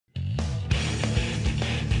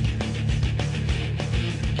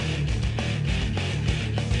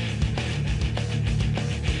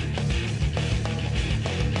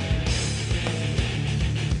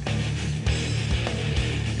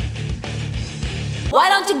Why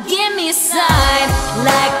don't you give me a sign?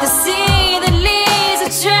 Like the sea that leaves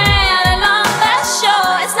a trail along that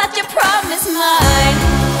shore. It's not your problem, it's mine.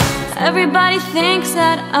 Everybody thinks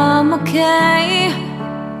that I'm okay.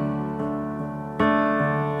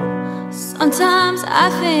 Sometimes I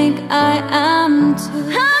think I am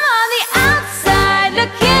too. I'm on the outside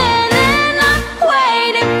looking in. I'm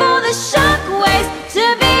waiting for the shockwaves to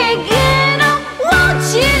begin. Oh, won't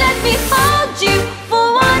you let me hold you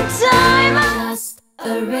for one time? Just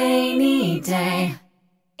a rainy day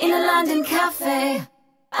in a London cafe,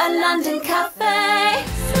 a London cafe.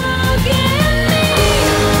 So give me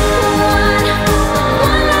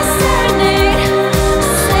one last serenade.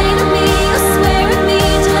 Say to me, or swear at me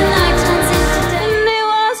till the night turns into day. And it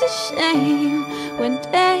was a shame when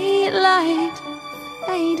daylight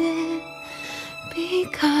faded,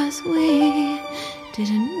 because we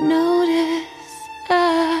didn't notice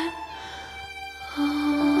at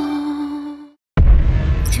all.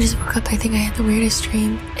 I just woke up, I think I had the weirdest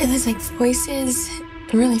dream. It was like voices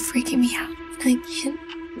really freaking me out. I can't...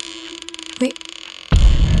 Wait.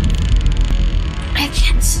 I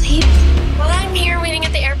can't sleep. Well, I'm here waiting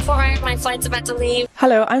at the airport. My flight's about to leave.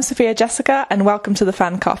 Hello, I'm Sophia Jessica, and welcome to the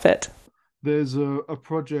Fan Carpet. There's a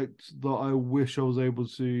project that I wish I was able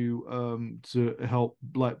to help,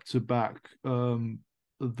 like, to back, that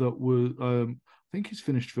was I think he's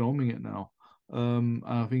finished filming it now. And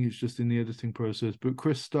I think it's just in the editing process. But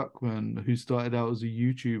Chris Stuckmann, who started out as a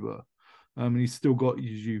YouTuber, and he's still got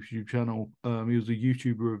his YouTube channel. He was a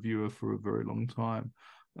YouTuber reviewer for a very long time.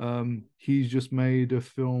 He's just made a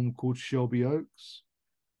film called Shelby Oaks.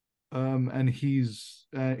 And he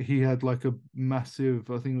had like a massive,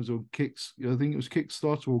 I think it was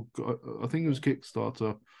Kickstarter, or I think it was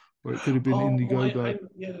Kickstarter, or it could have been Indiegogo.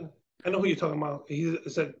 I know who you're talking about.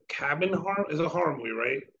 It's a cabin horror. It's a horror movie,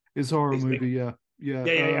 right? It's a horror movie, yeah.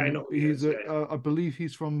 I know who he is. I believe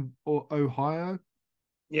he's from Ohio.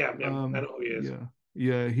 Yeah, I know who he is.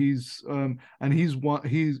 Yeah, he's a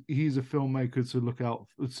filmmaker to look out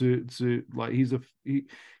to like.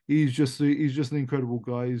 He's just an incredible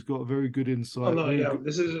guy. He's got a very good insight. Oh no, yeah,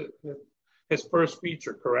 this is his first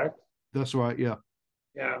feature, correct? That's right. Yeah.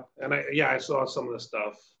 Yeah, and I saw some of the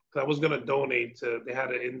stuff. I was gonna donate to. They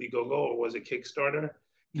had an Indiegogo, or was it Kickstarter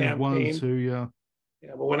campaign? One or two, yeah.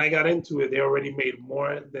 Yeah, but when I got into it, they already made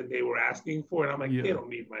more than they were asking for, and I'm like, they don't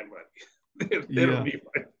need my money. they don't need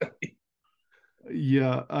my money.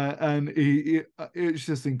 Yeah, and it's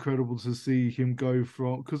just incredible to see him go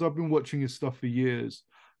from, because I've been watching his stuff for years,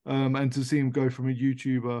 and to see him go from a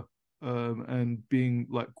YouTuber and being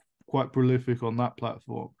like quite prolific on that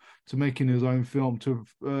platform to making his own film,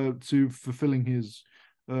 to fulfilling his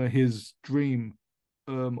dream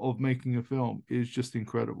of making a film is just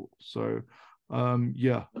incredible. So I'm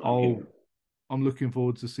looking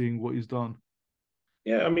forward to seeing what he's done.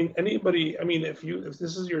 Yeah, I mean, anybody. I mean, if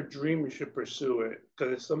this is your dream, you should pursue it,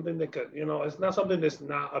 because it's something that could, it's not something that's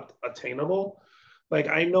not attainable. Like,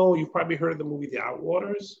 I know you've probably heard of the movie The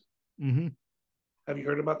Outwaters. Mm-hmm. Have you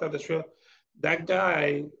heard about that? That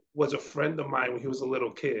guy was a friend of mine when he was a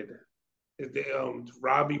little kid.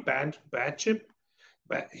 Robbie Batchip.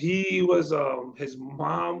 But he was his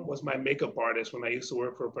mom was my makeup artist when I used to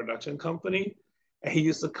work for a production company, and he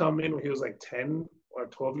used to come in when he was like 10 or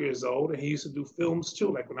 12 years old, and he used to do films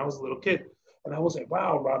too, like when I was a little kid. And I was like,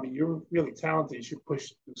 wow, Robbie, you're really talented. You should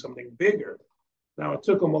push through something bigger. Now, it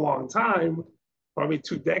took him a long time, probably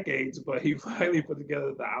 2 decades, but he finally put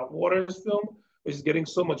together the Outwaters film, which is getting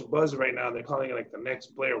so much buzz right now. They're calling it like the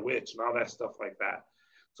next Blair Witch and all that stuff like that.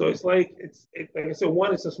 So it's like, like I said,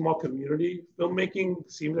 one, it's a small community. Filmmaking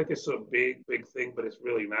seems like it's a big thing, but it's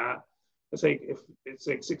really not. It's like, if it's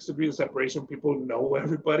like 6 degrees of separation, people know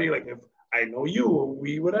everybody. Like, if I know you, or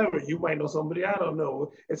we, whatever, you might know somebody I don't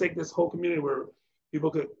know. It's like this whole community where people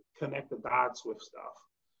could connect the dots with stuff.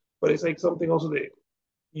 But it's like something also that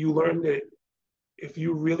you learn that if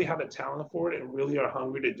you really have the talent for it and really are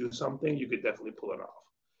hungry to do something, you could definitely pull it off.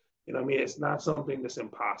 You know what I mean? It's not something that's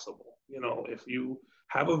impossible. If you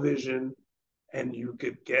have a vision and you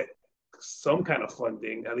could get some kind of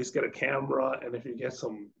funding, at least get a camera, and if you get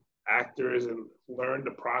some actors and learn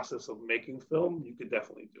the process of making film, you could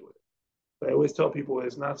definitely do it. But I always tell people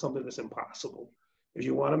it's not something that's impossible. If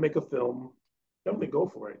you want to make a film, definitely go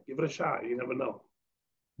for it. Give it a shot. You never know.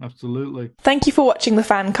 Absolutely. Thank you for watching The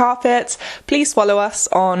Fan Carpet. Please follow us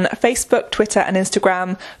on Facebook, Twitter and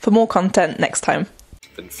Instagram for more content next time.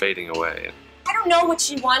 Been fading away. I don't know what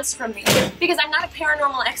she wants from me, because I'm not a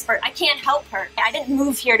paranormal expert. I can't help her. I didn't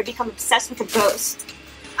move here to become obsessed with a ghost.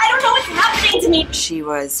 I don't know what's happening to me. She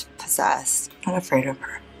was possessed. I'm not afraid of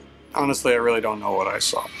her. Honestly, I really don't know what I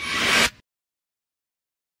saw.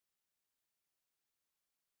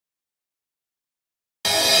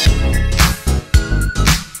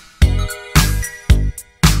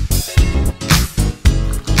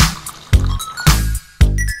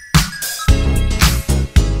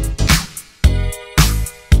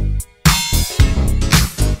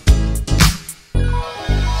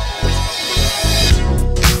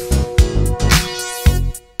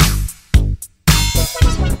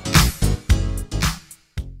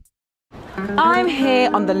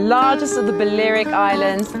 on the largest of the Balearic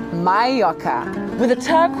Islands, Mallorca. With the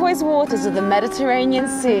turquoise waters of the Mediterranean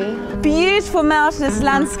Sea, beautiful mountainous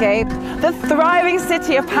landscape, the thriving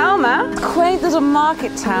city of Palma, quaint little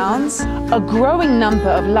market towns, a growing number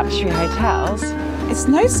of luxury hotels, it's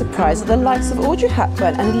no surprise that the likes of Audrey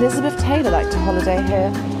Hepburn and Elizabeth Taylor like to holiday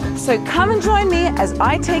here. So come and join me as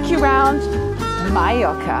I take you round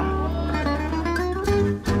Mallorca.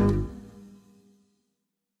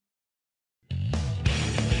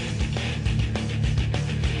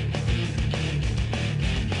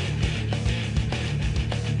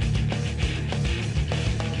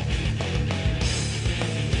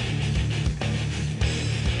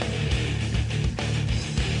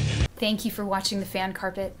 Thank you for watching The Fan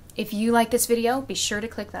Carpet. If you like this video, be sure to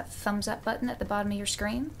click that thumbs up button at the bottom of your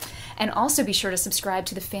screen. And also be sure to subscribe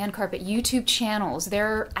to the Fan Carpet YouTube channels.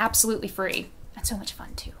 They're absolutely free and so much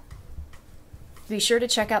fun too. Be sure to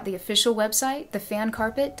check out the official website,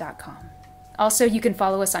 thefancarpet.com. Also, you can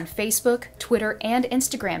follow us on Facebook, Twitter, and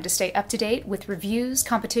Instagram to stay up to date with reviews,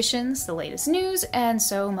 competitions, the latest news, and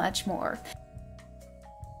so much more.